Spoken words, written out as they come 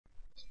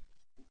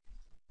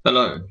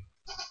Hello.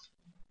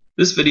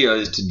 This video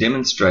is to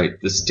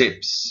demonstrate the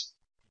steps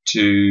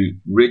to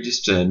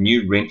register a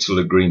new rental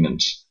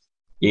agreement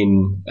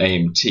in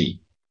AMT.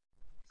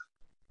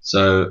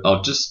 So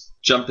I'll just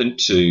jump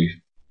into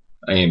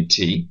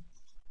AMT.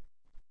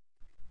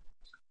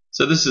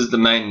 So this is the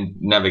main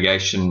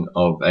navigation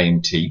of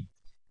AMT.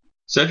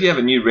 So if you have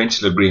a new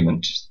rental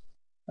agreement,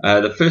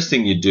 the first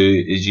thing you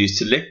do is you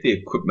select the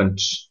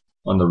equipment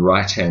on the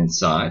right hand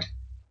side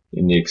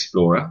in the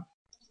Explorer,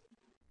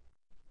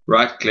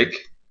 right click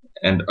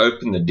and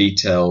open the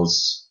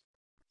details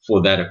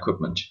for that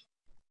equipment.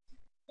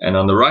 And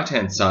on the right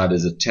hand side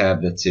is a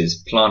tab that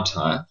says plant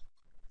hire,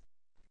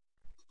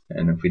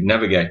 and if we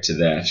navigate to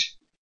that,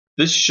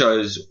 this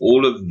shows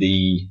all of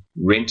the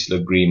rental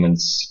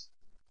agreements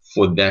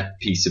for that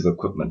piece of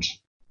equipment,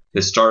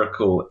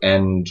 historical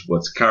and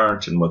what's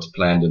current and what's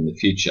planned in the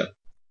future.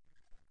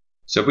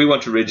 So if we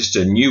want to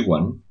register a new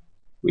one,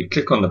 we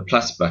click on the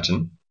plus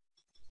button,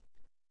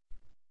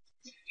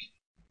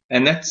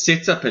 and that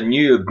sets up a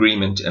new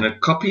agreement, and it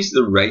copies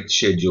the rate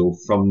schedule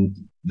from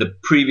the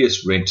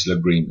previous rental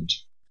agreement.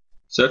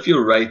 So if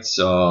your rates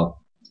are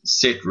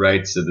set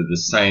rates that are the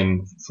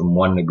same from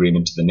one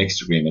agreement to the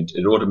next agreement,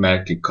 it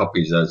automatically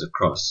copies those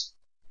across.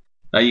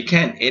 Now you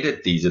can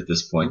edit these at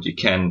this point. You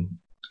can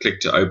click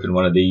to open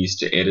one of these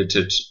to edit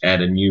it,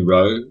 add a new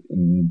row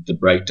in the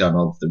breakdown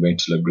of the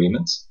rental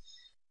agreements.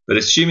 But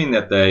assuming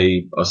that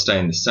they are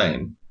staying the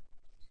same,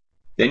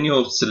 then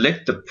you'll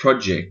select the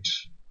project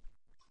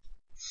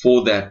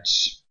for that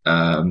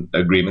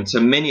agreement. So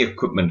many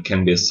equipment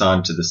can be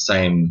assigned to the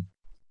same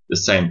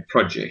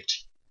project.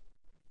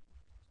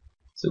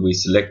 So we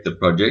select the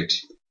project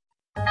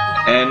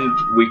and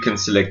we can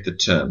select the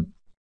term.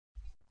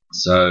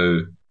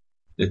 So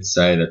let's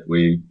say that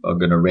we are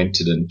going to rent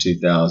it in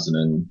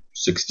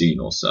 2016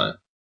 or so.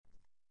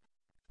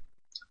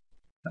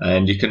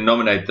 And you can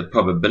nominate the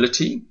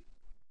probability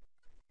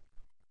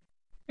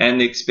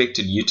and the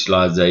expected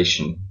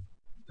utilization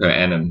per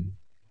annum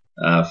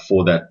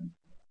for that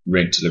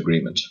rental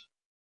agreement.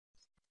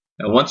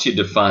 And once you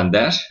define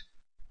that,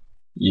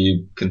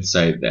 you can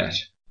save that.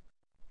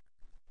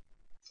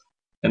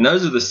 And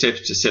those are the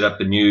steps to set up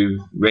a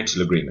new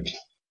rental agreement.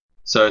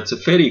 So it's a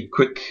fairly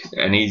quick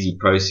and easy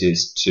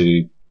process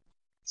to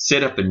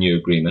set up a new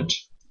agreement.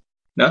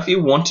 Now if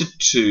you wanted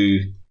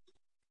to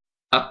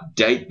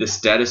update the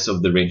status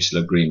of the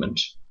rental agreement,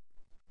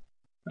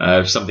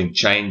 if something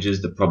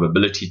changes, the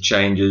probability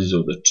changes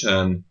or the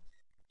term,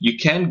 you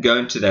can go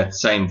into that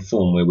same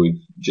form where we've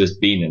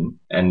just been in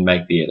and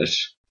make the edit.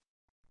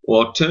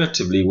 Or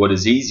alternatively, what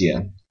is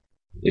easier,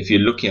 if you're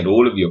looking at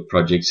all of your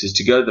projects, is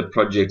to go to the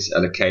project's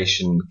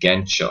allocation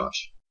Gantt chart.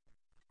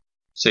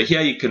 So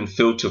here you can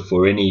filter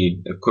for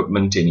any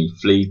equipment, any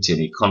fleet,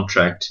 any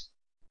contract,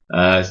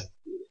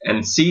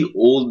 and see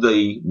all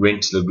the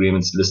rental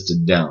agreements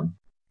listed down.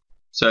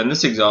 So in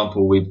this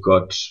example, we've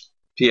got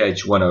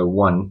PH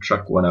 101,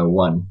 truck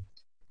 101.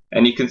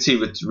 And you can see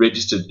it's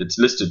registered, it's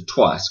listed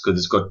twice because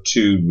it's got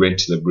two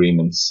rental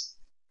agreements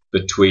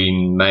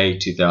between May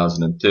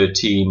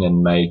 2013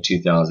 and May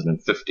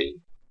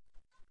 2015.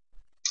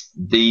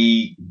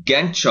 The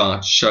Gantt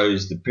chart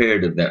shows the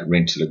period of that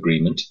rental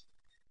agreement,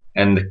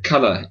 and the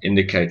color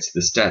indicates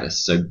the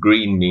status. So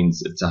green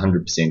means it's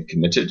 100%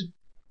 committed,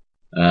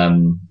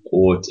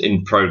 or it's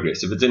in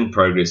progress. If it's in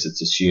progress, it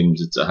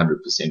assumes it's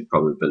 100%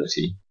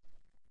 probability.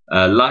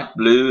 Light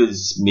blue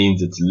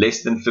means it's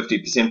less than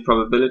 50%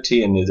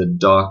 probability, and there's a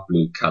dark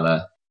blue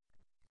color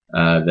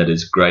that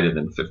is greater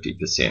than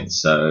 50%.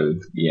 So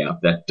yeah,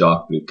 that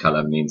dark blue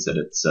color means that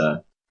it's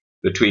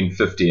between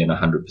 50 and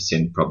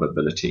 100%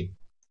 probability.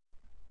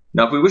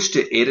 Now if we wish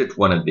to edit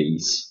one of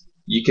these,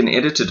 you can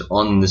edit it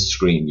on the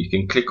screen. You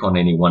can click on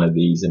any one of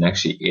these and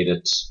actually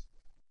edit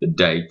the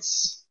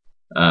dates,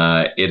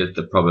 edit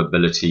the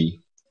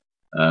probability.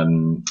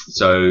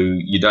 So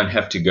you don't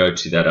have to go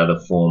to that other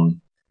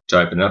form to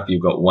open it up.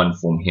 You've got one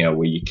form here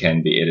where you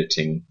can be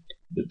editing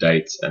the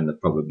dates and the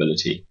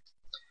probability.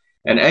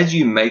 And as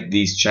you make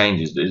these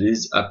changes, it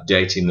is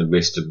updating the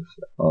rest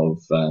of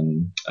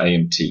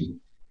AMT.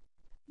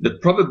 The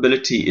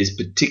probability is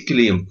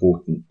particularly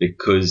important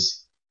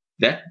because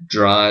that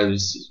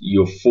drives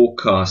your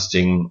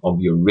forecasting of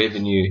your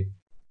revenue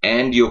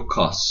and your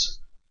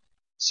costs.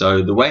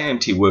 So the way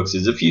AMT works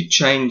is if you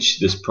change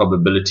this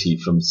probability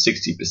from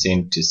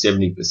 60% to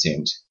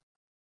 70%,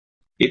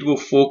 it will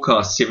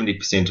forecast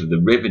 70% of the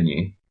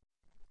revenue,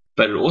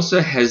 but it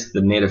also has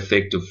the net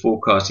effect of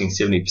forecasting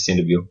 70%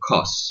 of your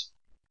costs.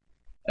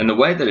 And the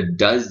way that it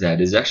does that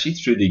is actually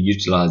through the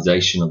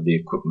utilization of the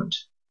equipment.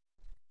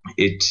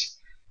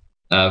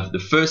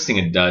 The first thing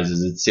it does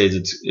is it says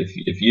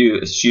if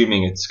you're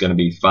assuming it's going to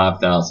be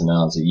 5,000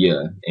 hours a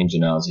year,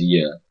 engine hours a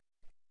year,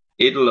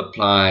 it'll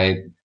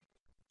apply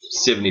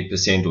 70%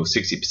 or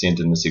 60%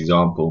 in this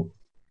example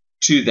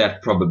to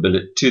that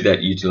probability, to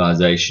that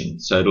utilization.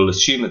 So it'll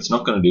assume it's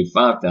not going to do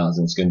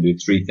 5,000, it's going to do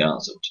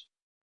 3,000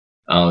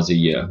 hours a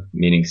year,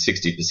 meaning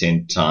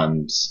 60%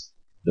 times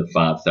the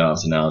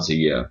 5,000 hours a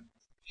year.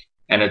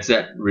 And it's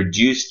that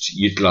reduced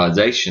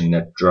utilization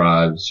that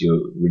drives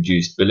your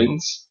reduced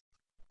billings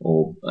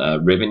or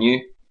revenue,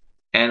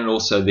 and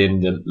also then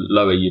the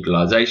lower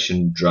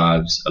utilization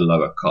drives a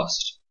lower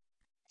cost.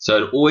 So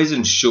it always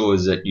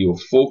ensures that your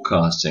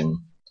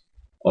forecasting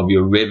of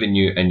your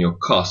revenue and your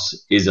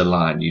costs is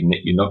aligned.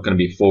 You're not going to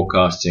be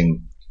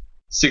forecasting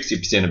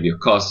 60% of your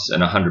costs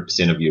and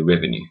 100% of your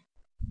revenue,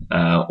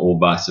 or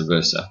vice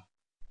versa.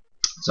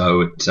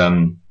 So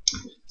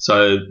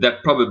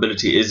that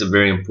probability is a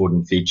very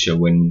important feature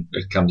when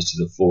it comes to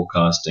the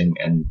forecasting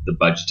and the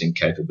budgeting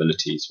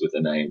capabilities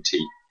within AMT.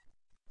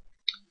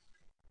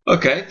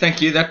 Okay,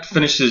 thank you. That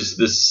finishes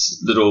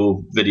this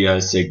little video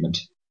segment.